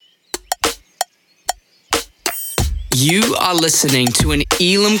You are listening to an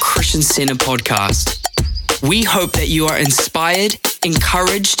Elam Christian Center podcast. We hope that you are inspired,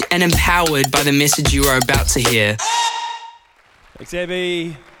 encouraged, and empowered by the message you are about to hear. Thanks,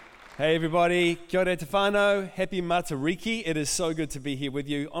 Abby. Hey, everybody. Kia ora te whānau. Happy Matariki. It is so good to be here with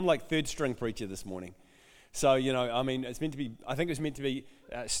you. I'm like third string preacher this morning. So, it's meant to be, I think it was meant to be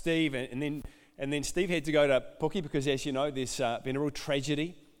Steve, and then Steve had to go to Puki because, as you know, there's been a real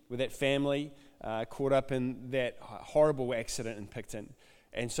tragedy with that family caught up in that horrible accident in Picton.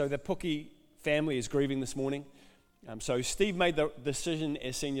 And so the Puki family is grieving this morning. So Steve made the decision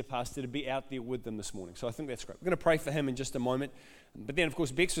as senior pastor to be out there with them this morning. So I think that's great. We're going to pray for him in just a moment. But then, of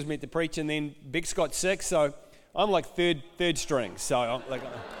course, Bex was meant to preach, and then Bex got sick. So I'm like third string. So I'm like,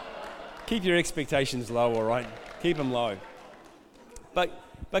 keep your expectations low, all right? Keep them low. But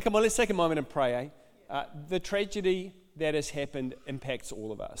come on, let's take a moment and pray. The tragedy that has happened impacts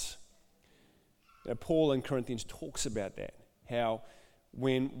all of us. Paul in Corinthians talks about that, how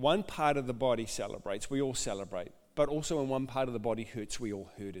when one part of the body celebrates, we all celebrate, but also when one part of the body hurts, we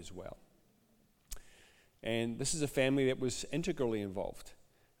all hurt as well. And this is a family that was integrally involved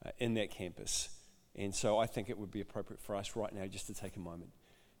in that campus. And so I think it would be appropriate for us right now just to take a moment,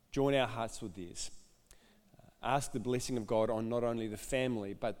 join our hearts with theirs, ask the blessing of God on not only the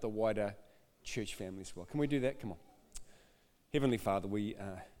family, but the wider church family as well. Can we do that? Come on. Heavenly Father, we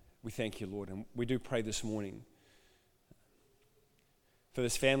thank you, Lord, and we do pray this morning for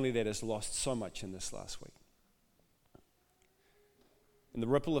this family that has lost so much in this last week. And the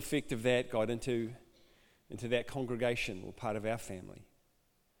ripple effect of that, God, into that congregation or part of our family,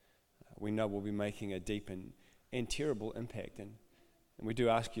 we know will be making a deep and terrible impact. And we do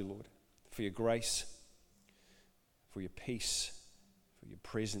ask you, Lord, for your grace, for your peace, for your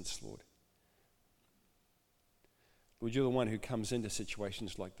presence, Lord. Lord, you're the one who comes into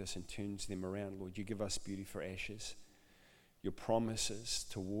situations like this and turns them around. Lord, you give us beauty for ashes. Your promises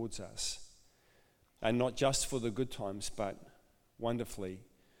towards us are not just for the good times, but wonderfully,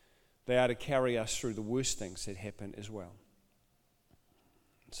 they are to carry us through the worst things that happen as well.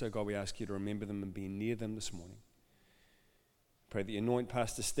 So, God, we ask you to remember them and be near them this morning. Pray that you anoint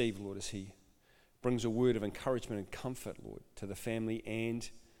Pastor Steve, Lord, as he brings a word of encouragement and comfort, Lord, to the family and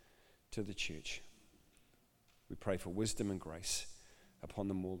to the church. We pray for wisdom and grace upon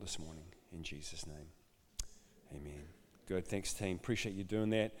them all this morning. In Jesus' name, amen. Good, thanks team. Appreciate you doing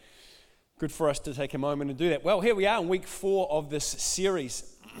that. Good for us to take a moment and do that. Well, here we are in week 4 of this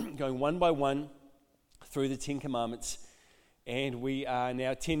series, going one by one through the 10 Commandments. And we are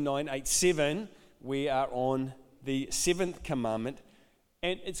now 10, 9, 8, 7. We are on the 7th commandment.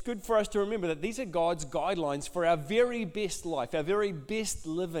 And it's good for us to remember that these are God's guidelines for our very best life, our very best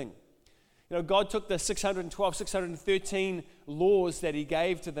living. You know, God took the 612, 613 laws that he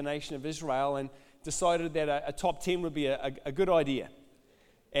gave to the nation of Israel and decided that a top 10 would be a good idea.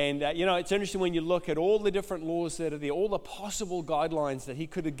 And, it's interesting when you look at all the different laws that are there, all the possible guidelines that he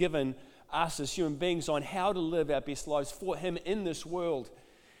could have given us as human beings on how to live our best lives for him in this world.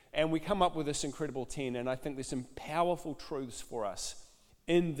 And we come up with this incredible 10, and I think there's some powerful truths for us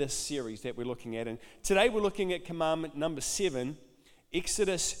in this series that we're looking at. And today we're looking at commandment number 7,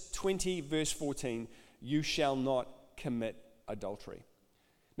 Exodus 20, verse 14, you shall not commit adultery.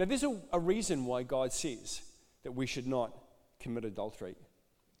 Now, there's a reason why God says that we should not commit adultery.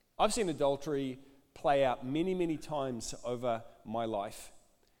 I've seen adultery play out many, many times over my life,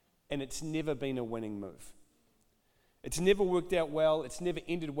 and it's never been a winning move. It's never worked out well. It's never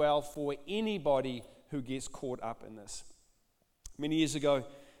ended well for anybody who gets caught up in this. Many years ago,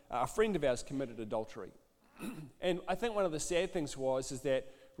 a friend of ours committed adultery. And I think one of the sad things is that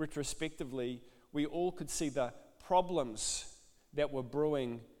retrospectively, we all could see the problems that were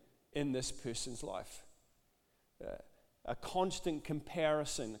brewing in this person's life. A constant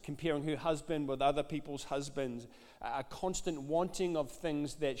comparison, comparing her husband with other people's husbands, a constant wanting of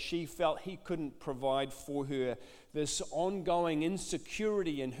things that she felt he couldn't provide for her, this ongoing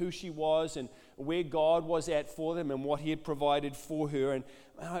insecurity in who she was and where God was at for them and what he had provided for her. And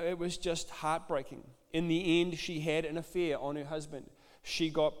it was just heartbreaking. In the end, she had an affair on her husband. She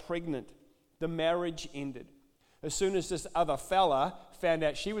got pregnant. The marriage ended. As soon as this other fella found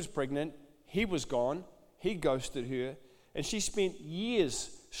out she was pregnant, he was gone. He ghosted her. And she spent years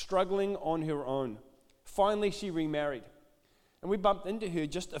struggling on her own. Finally, she remarried. And we bumped into her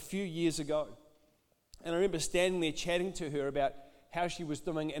just a few years ago. And I remember standing there chatting to her about how she was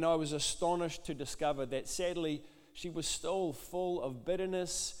doing. And I was astonished to discover that sadly, she was still full of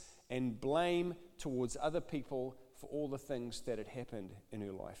bitterness and blame towards other people for all the things that had happened in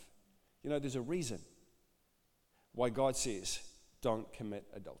her life. You know, there's a reason why God says, don't commit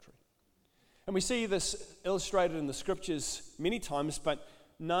adultery. And we see this illustrated in the scriptures many times, but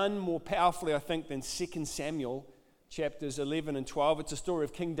none more powerfully, I think, than 2 Samuel chapters 11 and 12. It's a story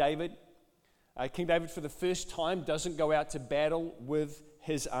of King David. King David, for the first time, doesn't go out to battle with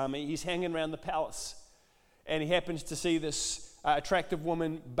his army. He's hanging around the palace, and he happens to see this attractive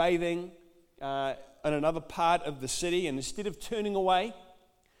woman bathing in another part of the city, and instead of turning away,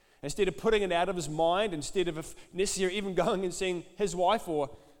 instead of putting it out of his mind, instead of, if necessary, even going and seeing his wife or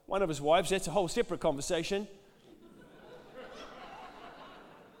one of his wives, that's a whole separate conversation,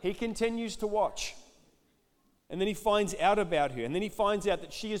 he continues to watch. And then he finds out about her. And then he finds out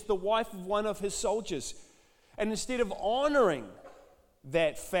that she is the wife of one of his soldiers. And instead of honoring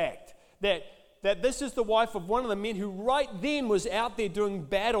that fact, that this is the wife of one of the men who right then was out there doing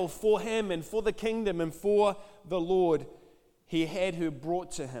battle for him and for the kingdom and for the Lord, he had her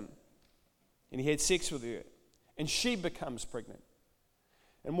brought to him. And he had sex with her. And she becomes pregnant.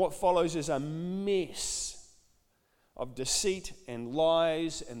 And what follows is a mess of deceit and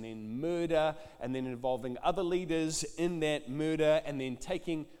lies, and then murder, and then involving other leaders in that murder, and then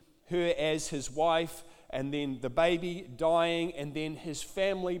taking her as his wife, and then the baby dying, and then his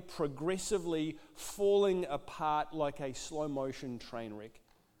family progressively falling apart like a slow-motion train wreck.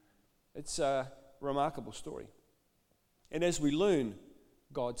 It's a remarkable story. And as we learn,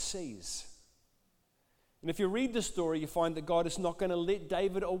 God sees. And if you read the story, you find that God is not going to let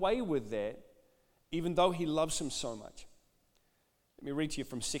David away with that, even though he loves him so much. Let me read to you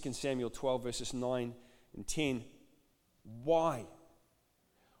from 2 Samuel 12, verses 9 and 10. Why?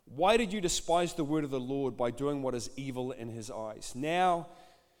 Why did you despise the word of the Lord by doing what is evil in his eyes? Now,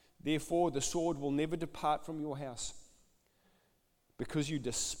 therefore, the sword will never depart from your house, because you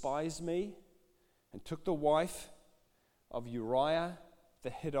despised me and took the wife of Uriah the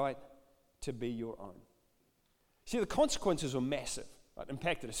Hittite to be your own. See, the consequences were massive. It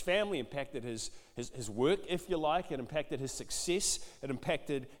impacted his family, impacted his work, if you like. It impacted his success. It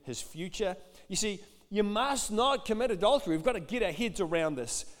impacted his future. You see, you must not commit adultery. We've got to get our heads around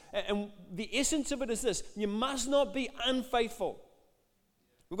this. And the essence of it is this: you must not be unfaithful.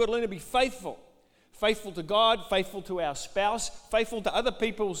 We've got to learn to be faithful. Faithful to God, faithful to our spouse, faithful to other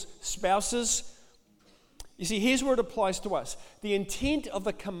people's spouses. You see, here's where it applies to us. The intent of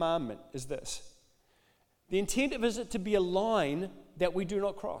the commandment is this. The intent of it is to be a line that we do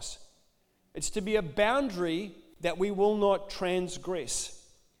not cross. It's to be a boundary that we will not transgress.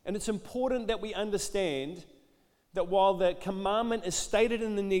 And it's important that we understand that while the commandment is stated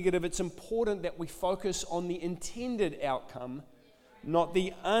in the negative, it's important that we focus on the intended outcome, not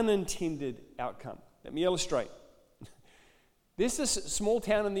the unintended outcome. Let me illustrate. There's this small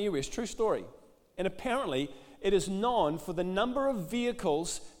town in the US, true story, and apparently it is known for the number of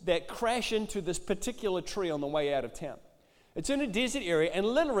vehicles that crash into this particular tree on the way out of town. It's in a desert area, and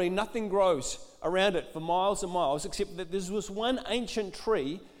literally nothing grows around it for miles and miles, except that there's this one ancient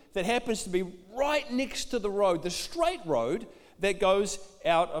tree that happens to be right next to the road, the straight road that goes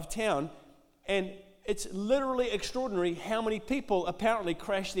out of town. And it's literally extraordinary how many people apparently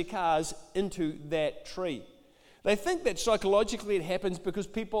crash their cars into that tree. They think that psychologically it happens because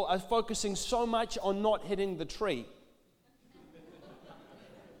people are focusing so much on not hitting the tree.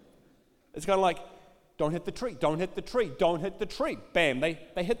 It's kind of like, don't hit the tree, don't hit the tree, don't hit the tree. Bam, they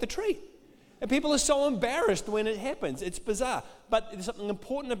hit the tree. And people are so embarrassed when it happens. It's bizarre. But there's something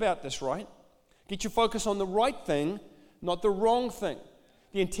important about this, right? Get your focus on the right thing, not the wrong thing.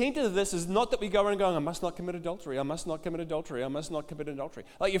 The intent of this is not that we go around going, I must not commit adultery, I must not commit adultery, I must not commit adultery.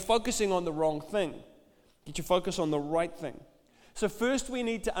 Like, you're focusing on the wrong thing. Get your focus on the right thing. So first we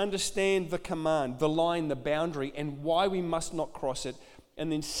need to understand the command, the line, the boundary, and why we must not cross it.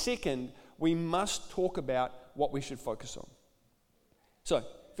 And then second, we must talk about what we should focus on. So,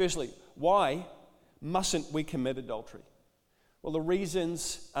 firstly, why mustn't we commit adultery? Well, the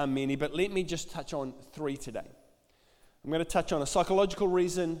reasons are many, but let me just touch on three today. I'm going to touch on a psychological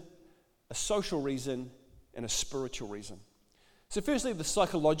reason, a social reason, and a spiritual reason. So firstly, the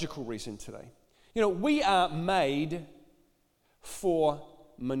psychological reason today. You know, we are made for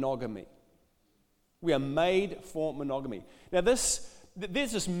monogamy. We are made for monogamy. Now, there's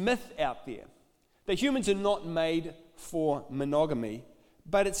this myth out there that humans are not made for monogamy,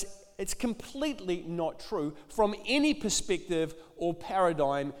 but it's completely not true from any perspective or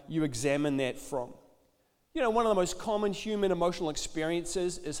paradigm you examine that from. You know, one of the most common human emotional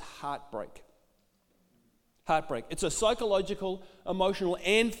experiences is heartbreak. Heartbreak. It's a psychological, emotional,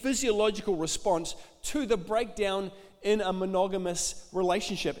 and physiological response to the breakdown in a monogamous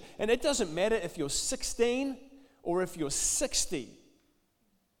relationship. And it doesn't matter if you're 16 or if you're 60.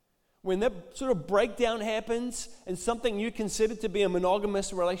 When that sort of breakdown happens in something you consider to be a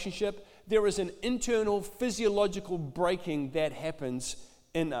monogamous relationship, there is an internal physiological breaking that happens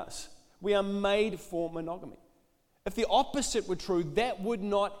in us. We are made for monogamy. If the opposite were true, that would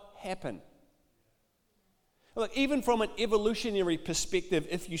not happen. Look, even from an evolutionary perspective,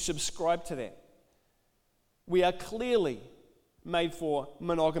 if you subscribe to that, we are clearly made for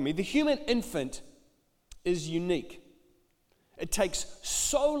monogamy. The human infant is unique. It takes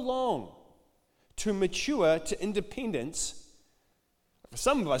so long to mature to independence. For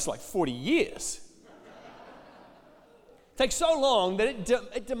some of us, like 40 years. It takes so long that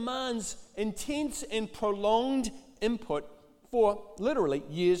it demands intense and prolonged input for literally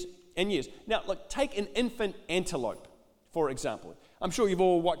years and years. Now, look, take an infant antelope, for example. I'm sure you've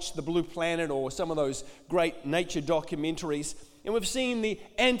all watched The Blue Planet or some of those great nature documentaries, and we've seen the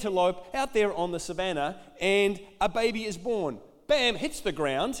antelope out there on the savannah, and a baby is born. Bam, hits the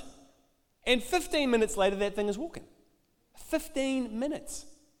ground, and 15 minutes later, that thing is walking. 15 minutes.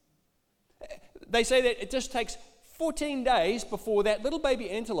 They say that it just takes 14 days before that little baby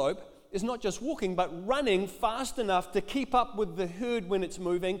antelope is not just walking, but running fast enough to keep up with the herd when it's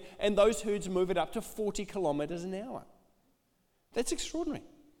moving, and those herds move it up to 40 kilometers an hour. That's extraordinary.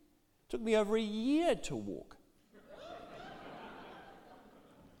 It took me over a year to walk.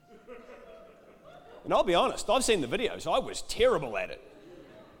 And I'll be honest, I've seen the videos. I was terrible at it.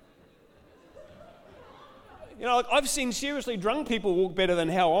 You know, I've seen seriously drunk people walk better than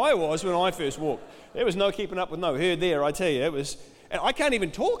how I was when I first walked. There was no keeping up with no herd there, I tell you. It was, and I can't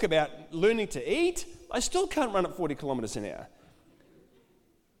even talk about learning to eat. I still can't run at 40 kilometers an hour.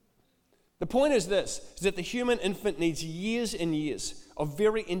 The point is this, is that the human infant needs years and years of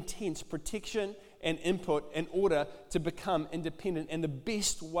very intense protection and input in order to become independent. And the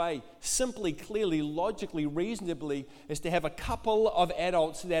best way, simply, clearly, logically, reasonably, is to have a couple of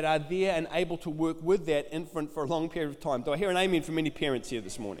adults that are there and able to work with that infant for a long period of time. Do I hear an amen from many parents here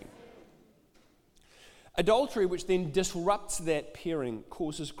this morning? Adultery, which then disrupts that pairing,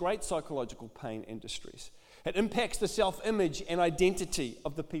 causes great psychological pain and distress. It impacts the self-image and identity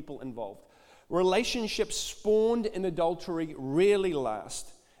of the people involved. Relationships spawned in adultery rarely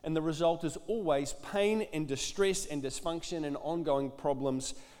last, and the result is always pain and distress and dysfunction and ongoing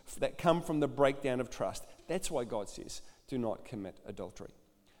problems that come from the breakdown of trust. That's why God says, do not commit adultery.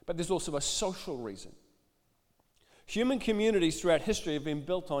 But there's also a social reason. Human communities throughout history have been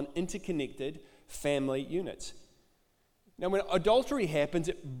built on interconnected family units. Now, when adultery happens,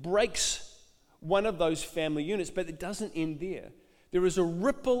 it breaks one of those family units, but it doesn't end there. There is a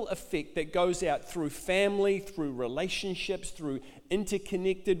ripple effect that goes out through family, through relationships, through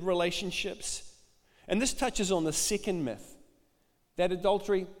interconnected relationships. And this touches on the second myth, that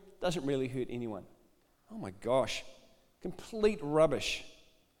adultery doesn't really hurt anyone. Oh my gosh, complete rubbish.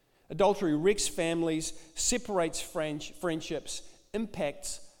 Adultery wrecks families, separates friendships,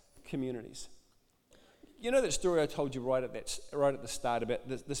 impacts communities. You know that story I told you right at the start about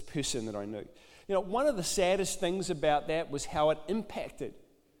this person that I knew? You know, one of the saddest things about that was how it impacted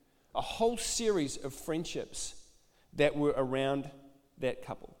a whole series of friendships that were around that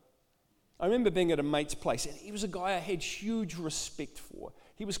couple. I remember being at a mate's place, and he was a guy I had huge respect for.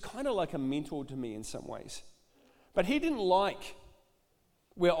 He was kind of like a mentor to me in some ways. But he didn't like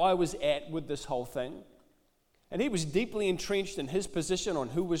where I was at with this whole thing. And he was deeply entrenched in his position on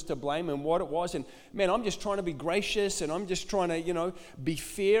who was to blame and what it was. And man, I'm just trying to be gracious, and I'm just trying to, be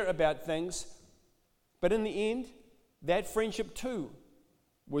fair about things. But in the end, that friendship too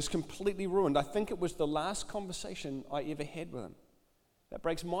was completely ruined. I think it was the last conversation I ever had with him. That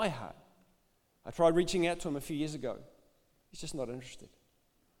breaks my heart. I tried reaching out to him a few years ago. He's just not interested.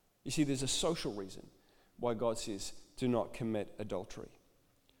 You see, there's a social reason why God says, do not commit adultery.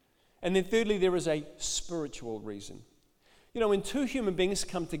 And then thirdly, there is a spiritual reason. When two human beings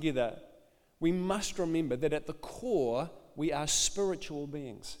come together, we must remember that at the core, we are spiritual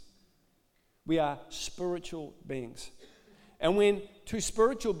beings. We are spiritual beings. And when two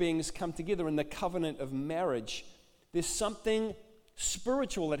spiritual beings come together in the covenant of marriage, there's something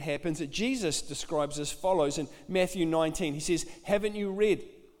spiritual that happens that Jesus describes as follows in Matthew 19. He says, haven't you read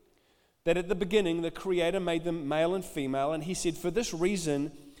that at the beginning the Creator made them male and female, and he said, for this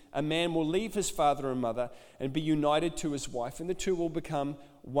reason a man will leave his father and mother and be united to his wife, and the two will become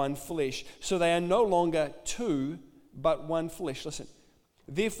one flesh. So they are no longer two, but one flesh. Listen.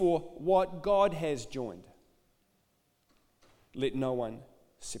 Therefore, what God has joined, let no one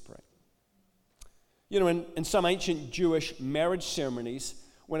separate. In some ancient Jewish marriage ceremonies,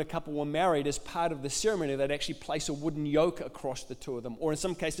 when a couple were married, as part of the ceremony, they'd actually place a wooden yoke across the two of them. Or in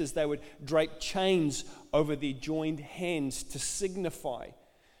some cases, they would drape chains over their joined hands to signify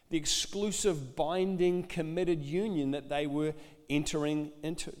the exclusive, binding, committed union that they were entering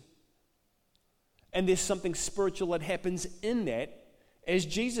into. And there's something spiritual that happens in that. As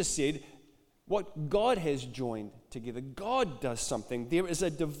Jesus said, what God has joined together, God does something. There is a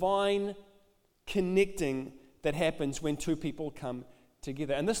divine connecting that happens when two people come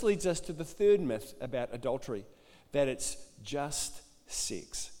together. And this leads us to the third myth about adultery, that it's just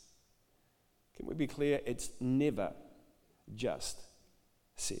sex. Can we be clear? It's never just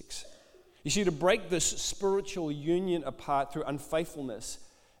sex. You see, to break this spiritual union apart through unfaithfulness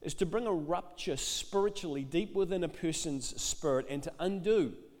is to bring a rupture spiritually deep within a person's spirit and to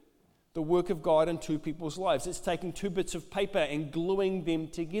undo the work of God in two people's lives. It's taking two bits of paper and gluing them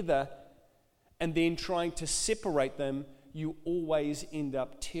together and then trying to separate them. You always end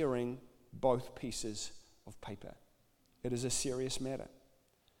up tearing both pieces of paper. It is a serious matter.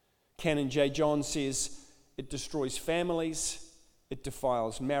 Canon J. John says it destroys families, it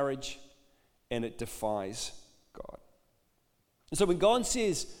defiles marriage, and it defies God. And so when God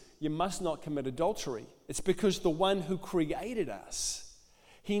says you must not commit adultery, it's because the one who created us,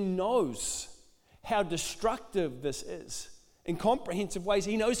 he knows how destructive this is in comprehensive ways.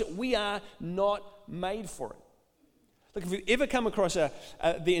 He knows that we are not made for it. Look, if you've ever come across the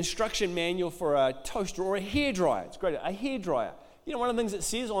instruction manual for a toaster or a hairdryer, it's great, a hairdryer. You know, one of the things it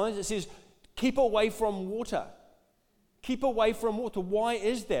says on it says, keep away from water. Keep away from water. Why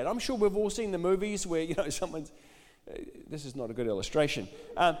is that? I'm sure we've all seen the movies where, someone's, this is not a good illustration,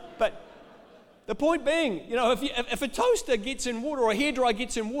 but the point being, if a toaster gets in water or a hairdryer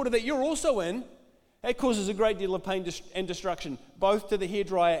gets in water that you're also in, that causes a great deal of pain and destruction, both to the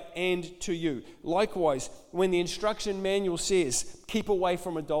hairdryer and to you. Likewise, when the instruction manual says, keep away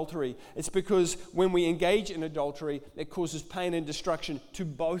from adultery, it's because when we engage in adultery, it causes pain and destruction to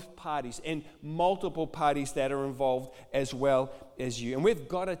both parties and multiple parties that are involved as well as you. And we've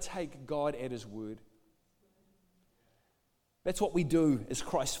got to take God at His word. That's what we do as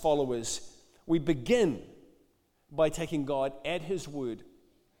Christ followers. We begin by taking God at His word.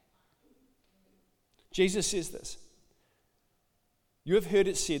 Jesus says this, you have heard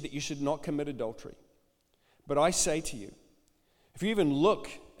it said that you should not commit adultery. But I say to you, if you even look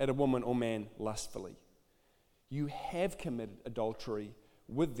at a woman or man lustfully, you have committed adultery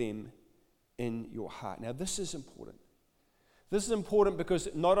with them in your heart. Now this is important. This is important because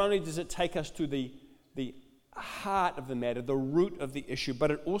not only does it take us to the heart of the matter, the root of the issue,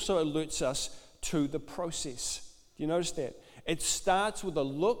 but it also alerts us to the process. Do you notice that? It starts with a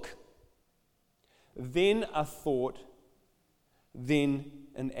look, then a thought, then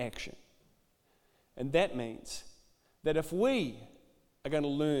an action. And that means that if we are going to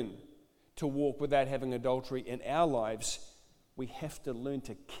learn to walk without having adultery in our lives, we have to learn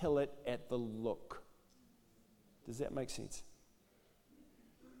to kill it at the look. Does that make sense?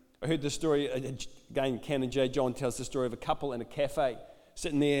 I heard the story, again, Canon J. John tells the story of a couple in a cafe,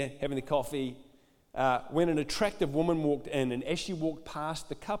 sitting there having the coffee, when an attractive woman walked in, and as she walked past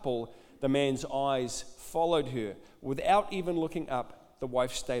the couple, the man's eyes followed her. Without even looking up, the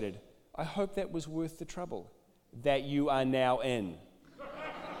wife stated, I hope that was worth the trouble that you are now in.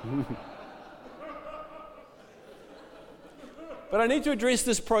 But I need to address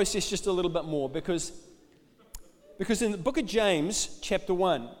this process just a little bit more because in the book of James, chapter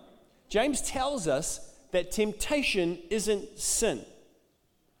 1, James tells us that temptation isn't sin.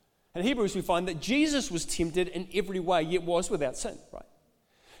 In Hebrews, we find that Jesus was tempted in every way, yet was without sin, right?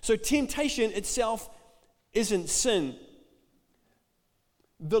 So temptation itself isn't sin.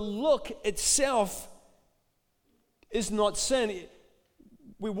 The look itself is not sin.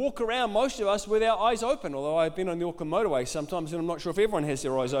 We walk around, most of us, with our eyes open, although I've been on the Auckland motorway sometimes, and I'm not sure if everyone has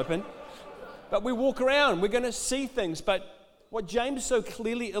their eyes open. But we walk around, we're going to see things. But what James so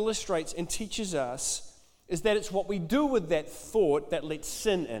clearly illustrates and teaches us is that it's what we do with that thought that lets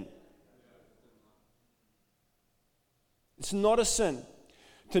sin in. It's not a sin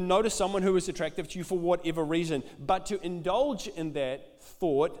to notice someone who is attractive to you for whatever reason, but to indulge in that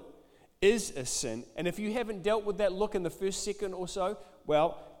thought is a sin. And if you haven't dealt with that look in the first second or so,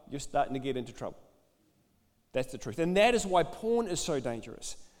 well, you're starting to get into trouble. That's the truth. And that is why porn is so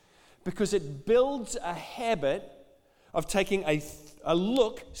dangerous, because it builds a habit of taking a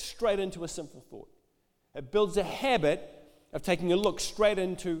look straight into a sinful thought. It builds a habit of taking a look straight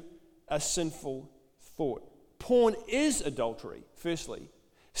into a sinful thought. Porn is adultery, firstly.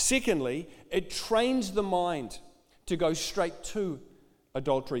 Secondly, it trains the mind to go straight to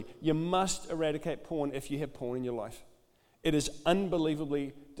adultery. You must eradicate porn if you have porn in your life. It is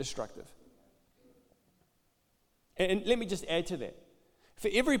unbelievably destructive. And let me just add to that. For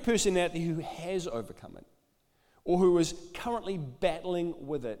every person out there who has overcome it or who is currently battling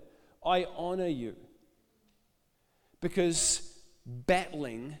with it, I honor you. Because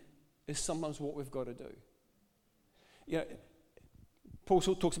battling is sometimes what we've got to do. You know, Paul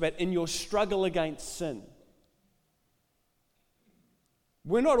talks about in your struggle against sin.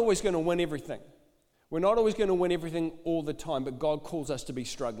 We're not always going to win everything. We're not always going to win everything all the time, but God calls us to be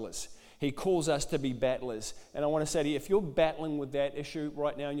strugglers. He calls us to be battlers. And I want to say to you, if you're battling with that issue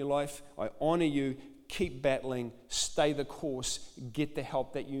right now in your life, I honor you. Keep battling. Stay the course. Get the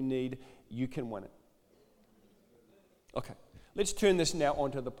help that you need. You can win it. Okay, let's turn this now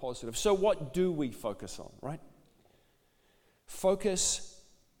onto the positive. So what do we focus on, right? Focus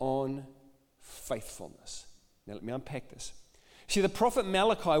on faithfulness. Now let me unpack this. See, the prophet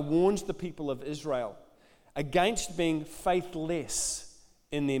Malachi warns the people of Israel against being faithless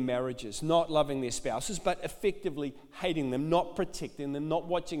in their marriages, not loving their spouses, but effectively hating them, not protecting them, not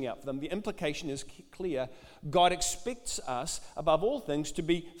watching out for them. The implication is clear. God expects us, above all things, to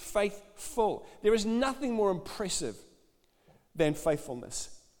be faithful. There is nothing more impressive than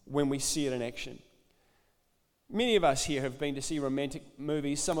faithfulness when we see it in action. Many of us here have been to see romantic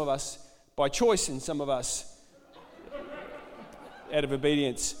movies, some of us by choice and some of us out of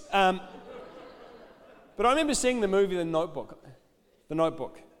obedience. But I remember seeing the movie The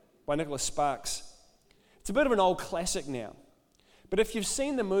Notebook by Nicholas Sparks. It's a bit of an old classic now. But if you've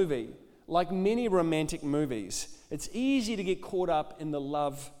seen the movie, like many romantic movies, it's easy to get caught up in the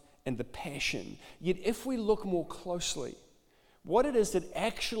love and the passion. Yet if we look more closely, what it is that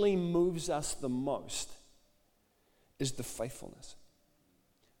actually moves us the most is the faithfulness,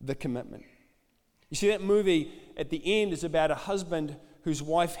 the commitment. You see, that movie at the end is about a husband whose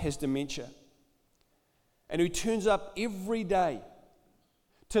wife has dementia and who turns up every day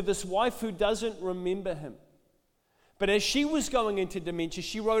to this wife who doesn't remember him. But as she was going into dementia,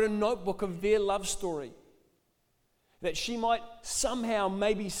 she wrote a notebook of their love story that she might somehow,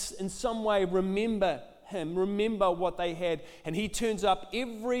 maybe in some way, remember him, remember what they had. And he turns up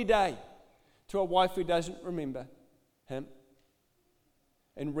every day to a wife who doesn't remember him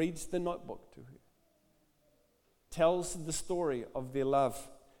and reads the notebook to her. Tells the story of their love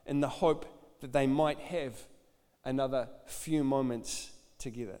in the hope that they might have another few moments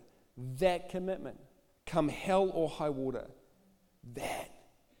together. That commitment, come hell or high water, that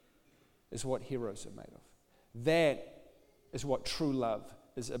is what heroes are made of. That is what true love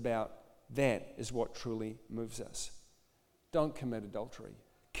is about. That is what truly moves us. Don't commit adultery.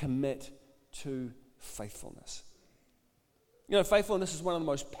 Commit to faithfulness. You know, faithfulness is one of the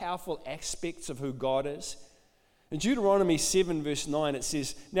most powerful aspects of who God is. In Deuteronomy 7 verse 9 it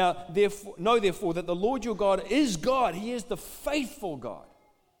says, "Now know therefore that the Lord your God is God. He is the faithful God.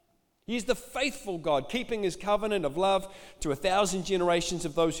 He is the faithful God, keeping his covenant of love to 1,000 generations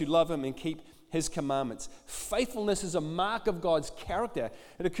of those who love him and keep his commandments." Faithfulness is a mark of God's character.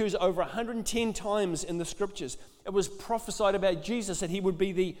 It occurs over 110 times in the scriptures. It was prophesied about Jesus that he would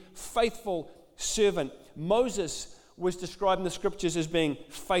be the faithful servant. Moses was described in the scriptures as being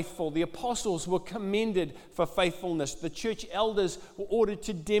faithful. The apostles were commended for faithfulness. The church elders were ordered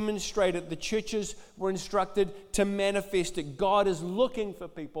to demonstrate it. The churches were instructed to manifest it. God is looking for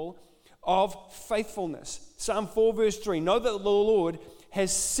people of faithfulness. Psalm 4 verse 3, "Know that the Lord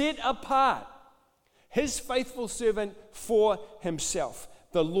has set apart his faithful servant for himself.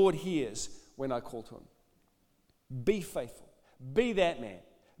 The Lord hears when I call to him." Be faithful. Be that man.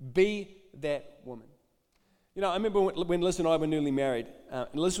 Be that woman. You know, I remember when Liz and I were newly married,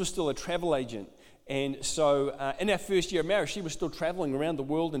 and Liz was still a travel agent. And so in our first year of marriage, she was still traveling around the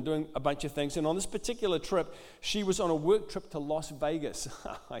world and doing a bunch of things. And on this particular trip, she was on a work trip to Las Vegas.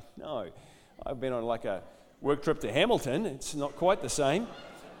 I know. I've been on like a work trip to Hamilton. It's not quite the same.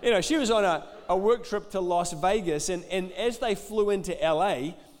 You know, she was on a work trip to Las Vegas. And as they flew into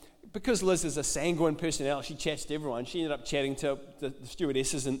LA, because Liz is a sanguine personality, she chats to everyone. She ended up chatting to the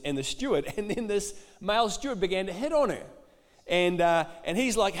stewardesses and the steward. And then this male steward began to hit on her. And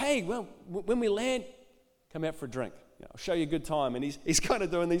he's like, "Hey, well, when we land, come out for a drink. You know, I'll show you a good time." And he's kind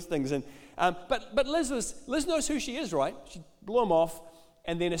of doing these things. And but Liz knows who she is, right? She blew him off.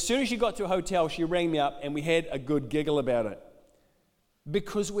 And then as soon as she got to a hotel, she rang me up and we had a good giggle about it.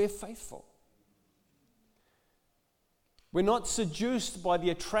 Because we're faithful. We're not seduced by the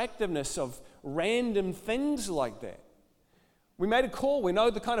attractiveness of random things like that. We made a call. We know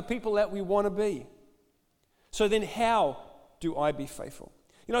the kind of people that we want to be. So then how do I be faithful?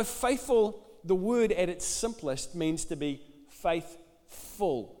 You know, faithful, the word at its simplest means to be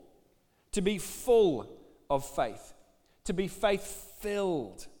faithful. To be full of faith. To be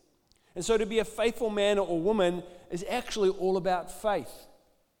faith-filled. And so to be a faithful man or woman is actually all about faith.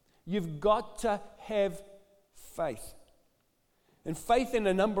 You've got to have faith. And faith in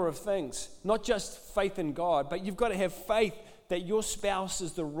a number of things, not just faith in God, but you've got to have faith that your spouse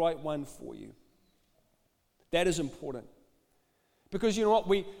is the right one for you. That is important. Because you know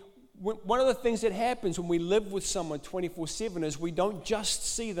what? One of the things that happens when we live with someone 24/7 is we don't just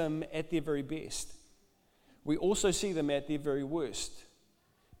see them at their very best. We also see them at their very worst.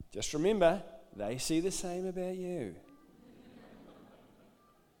 Just remember, they see the same about you.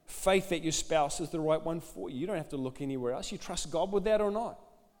 Faith that your spouse is the right one for you. You don't have to look anywhere else. You trust God with that or not.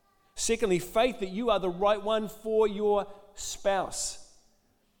 Secondly, faith that you are the right one for your spouse.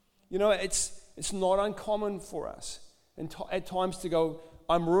 You know, it's not uncommon for us at times to go,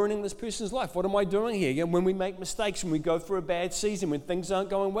 I'm ruining this person's life. What am I doing here? And when we make mistakes, when we go through a bad season, when things aren't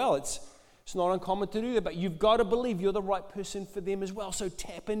going well, it's not uncommon to do that. But you've got to believe you're the right person for them as well. So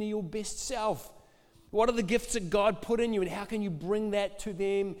tap into your best self. What are the gifts that God put in you, and how can you bring that to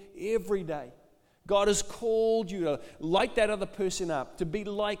them every day? God has called you to light that other person up, to be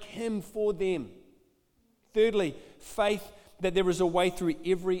like Him for them. Thirdly, faith that there is a way through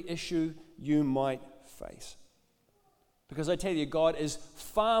every issue you might face. Because I tell you, God is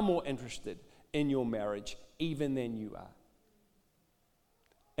far more interested in your marriage even than you are.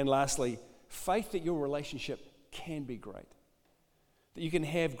 And lastly, faith that your relationship can be great. That you can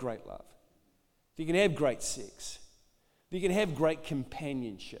have great love. That you can have great sex. That you can have great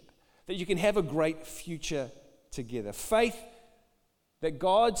companionship. That you can have a great future together. Faith that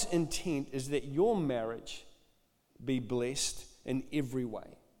God's intent is that your marriage be blessed in every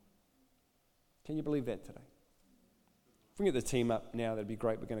way. Can you believe that today? If we can get the team up now, that'd be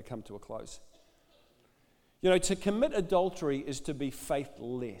great. We're going to come to a close. You know, to commit adultery is to be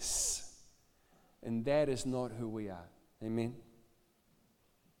faithless. And that is not who we are. Amen?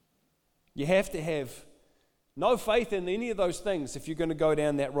 You have to have no faith in any of those things if you're going to go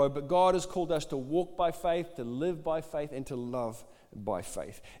down that road. But God has called us to walk by faith, to live by faith, and to love by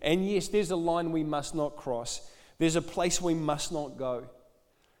faith. And yes, there's a line we must not cross. There's a place we must not go.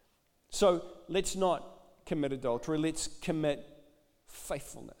 So let's not commit adultery. Let's commit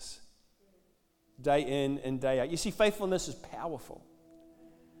faithfulness. Day in and day out. You see, faithfulness is powerful.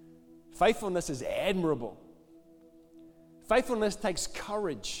 Faithfulness is admirable. Faithfulness takes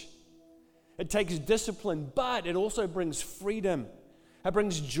courage. It takes discipline, but it also brings freedom. It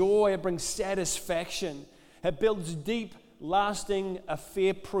brings joy. It brings satisfaction. It builds deep, lasting,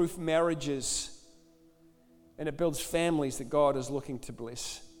 affair-proof marriages. And it builds families that God is looking to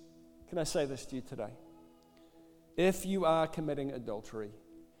bless. Can I say this to you today? If you are committing adultery,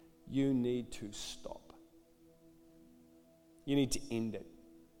 you need to stop. You need to end it.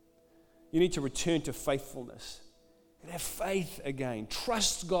 You need to return to faithfulness. And have faith again.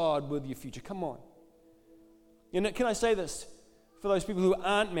 Trust God with your future. Come on. You know, can I say this? For those people who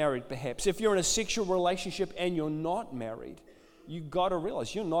aren't married, perhaps, if you're in a sexual relationship and you're not married, you've got to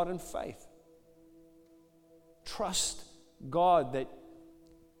realize you're not in faith. Trust God that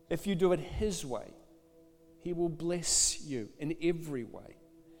if you do it His way, He will bless you in every way,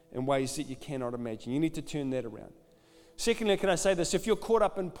 in ways that you cannot imagine. You need to turn that around. Secondly, can I say this? If you're caught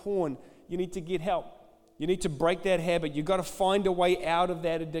up in porn, you need to get help. You need to break that habit. You've got to find a way out of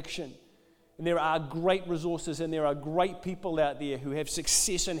that addiction. And there are great resources and there are great people out there who have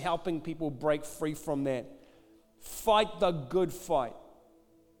success in helping people break free from that. Fight the good fight.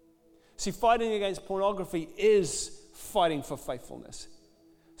 See, fighting against pornography is fighting for faithfulness.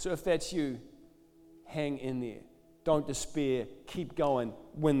 So if that's you, hang in there. Don't despair. Keep going.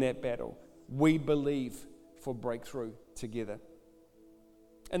 Win that battle. We believe for breakthrough together.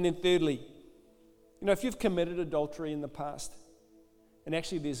 And then thirdly, you know, if you've committed adultery in the past, and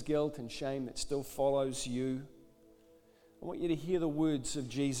actually there's guilt and shame that still follows you, I want you to hear the words of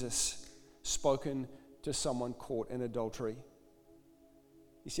Jesus spoken to someone caught in adultery.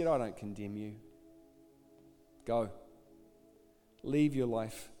 He said, I don't condemn you. Go. Leave your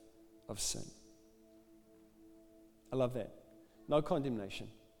life of sin. I love that. No condemnation.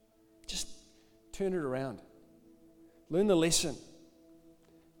 Just turn it around. Learn the lesson.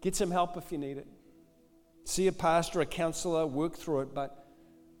 Get some help if you need it. See a pastor, a counselor, work through it, but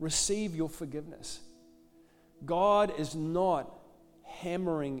receive your forgiveness. God is not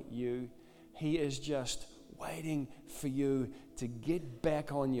hammering you. He is just waiting for you to get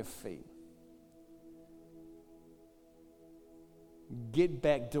back on your feet. Get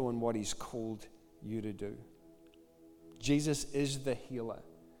back doing what He's called you to do. Jesus is the healer.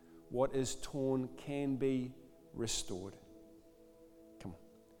 What is torn can be restored. Come on.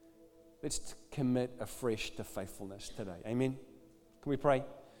 Let's commit afresh to faithfulness today. Amen. Can we pray?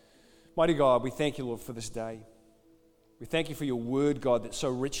 Mighty God, we thank you, Lord, for this day. We thank you for your word, God, that so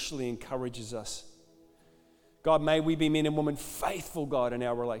richly encourages us. God, may we be men and women faithful, God, in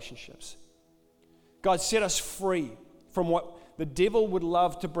our relationships. God, set us free from what the devil would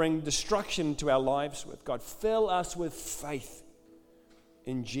love to bring destruction to our lives with. God, fill us with faith.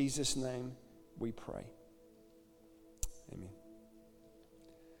 In Jesus' name we pray. Amen.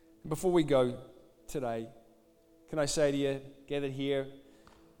 Before we go today, can I say to you, gathered here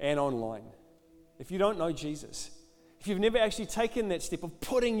and online, if you don't know Jesus, if you've never actually taken that step of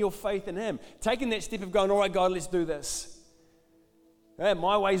putting your faith in Him, taking that step of going, all right, God, let's do this.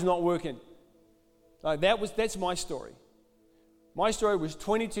 My way's not working. That's my story. My story was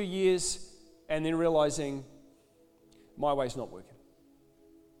 22 years and then realizing my way's not working.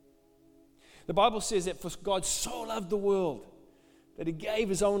 The Bible says that for God so loved the world that He gave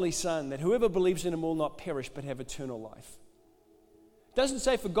His only Son, that whoever believes in Him will not perish but have eternal life. It doesn't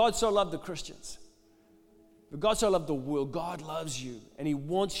say for God so loved the Christians. For God so loved the world. God loves you and He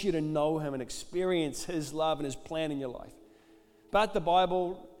wants you to know Him and experience His love and His plan in your life. But the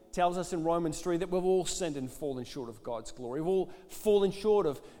Bible tells us in Romans 3 that we've all sinned and fallen short of God's glory. We've all fallen short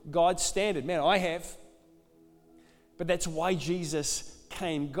of God's standard. Man, I have. But that's why Jesus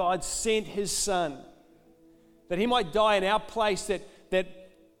came. God sent His Son that He might die in our place, that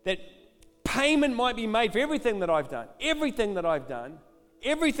payment might be made for everything that I've done, everything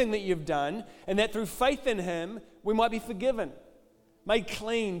that you've done, and that through faith in Him, we might be forgiven, made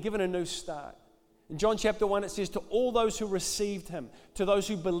clean, given a new start. In John chapter 1, it says, to all those who received Him, to those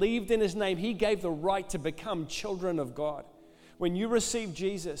who believed in His name, He gave the right to become children of God. When you receive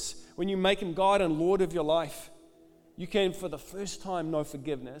Jesus, when you make Him God and Lord of your life, you can, for the first time, know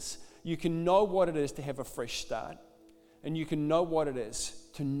forgiveness. You can know what it is to have a fresh start. And you can know what it is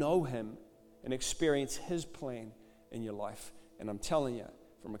to know Him and experience His plan in your life. And I'm telling you,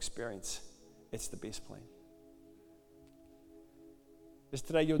 from experience, it's the best plan. Is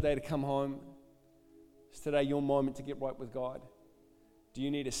today your day to come home? Is today your moment to get right with God? Do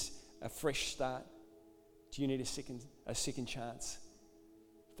you need a fresh start? Do you need a second chance?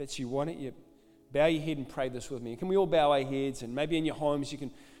 If that's you, why don't you bow your head and pray this with me? Can we all bow our heads? And maybe in your homes you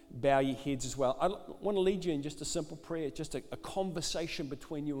can bow your heads as well. I want to lead you in just a simple prayer, just a conversation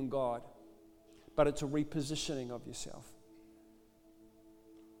between you and God. But it's a repositioning of yourself.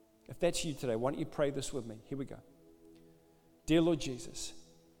 If that's you today, why don't you pray this with me? Here we go. Dear Lord Jesus,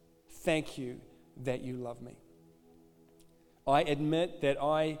 thank you that you love me. I admit that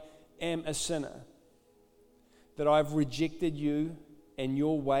I am a sinner, that I've rejected you and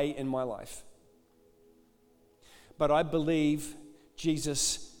your way in my life. But I believe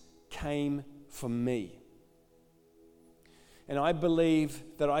Jesus came for me. And I believe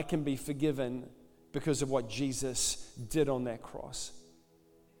that I can be forgiven because of what Jesus did on that cross.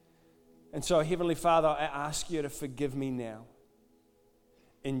 And so, Heavenly Father, I ask you to forgive me now.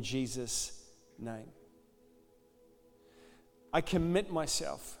 In Jesus' name. I commit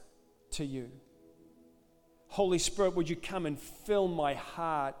myself to you. Holy Spirit, would you come and fill my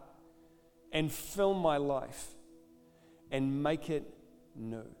heart and fill my life and make it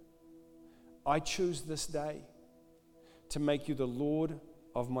new. I choose this day to make you the Lord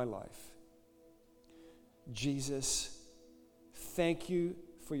of my life. Jesus, thank you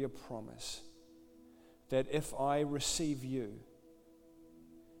for your promise that if I receive you,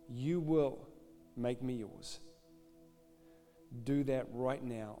 you will make me yours. Do that right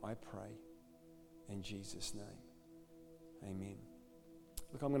now, I pray, in Jesus' name. Amen.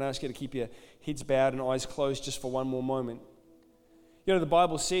 Look, I'm going to ask you to keep your heads bowed and eyes closed just for one more moment. You know, the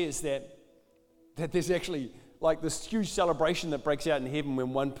Bible says that there's actually like this huge celebration that breaks out in heaven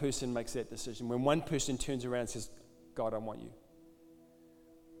when one person makes that decision, when one person turns around and says, God, I want you.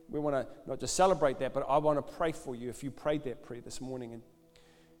 We want to not just celebrate that, but I want to pray for you if you prayed that prayer this morning.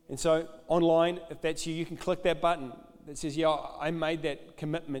 And so online, if that's you, you can click that button that says, yeah, I made that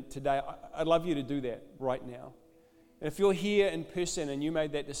commitment today. I'd love you to do that right now. And if you're here in person and you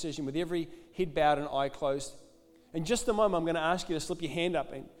made that decision with every head bowed and eye closed, in just a moment, I'm going to ask you to slip your hand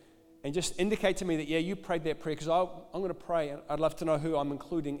up and just indicate to me that, yeah, you prayed that prayer, because I'm going to pray. I'd love to know who I'm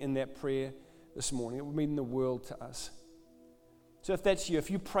including in that prayer this morning. It would mean the world to us. So if that's you,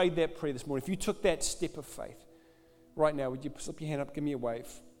 if you prayed that prayer this morning, if you took that step of faith, right now, would you slip your hand up, give me a wave?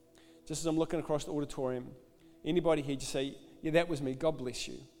 Just as I'm looking across the auditorium, anybody here, just say, yeah, that was me. God bless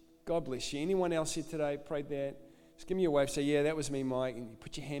you. God bless you. Anyone else here today prayed that? Just give me a wave. Say, yeah, that was me, Mike. And you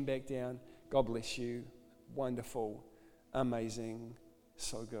put your hand back down. God bless you. Wonderful. Amazing.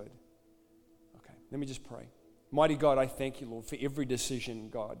 So good. Okay, let me just pray. Mighty God, I thank you, Lord, for every decision,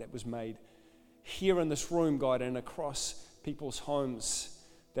 God, that was made here in this room, God, and across people's homes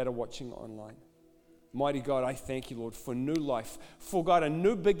that are watching online. Mighty God, I thank you, Lord, for new life, for, God, a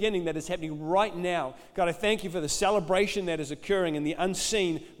new beginning that is happening right now. God, I thank you for the celebration that is occurring in the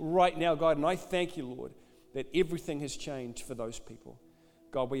unseen right now, God, and I thank you, Lord, that everything has changed for those people.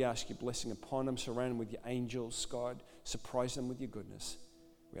 God, we ask your blessing upon them, surround them with your angels, God. Surprise them with your goodness.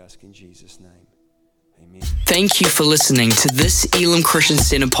 We ask in Jesus' name. Amen. Thank you for listening to this Elim Christian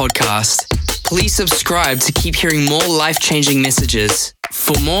Center podcast. Please subscribe to keep hearing more life-changing messages.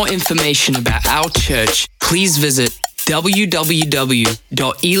 For more information about our church, please visit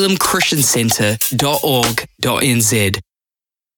www.elimchristiancenter.org.nz.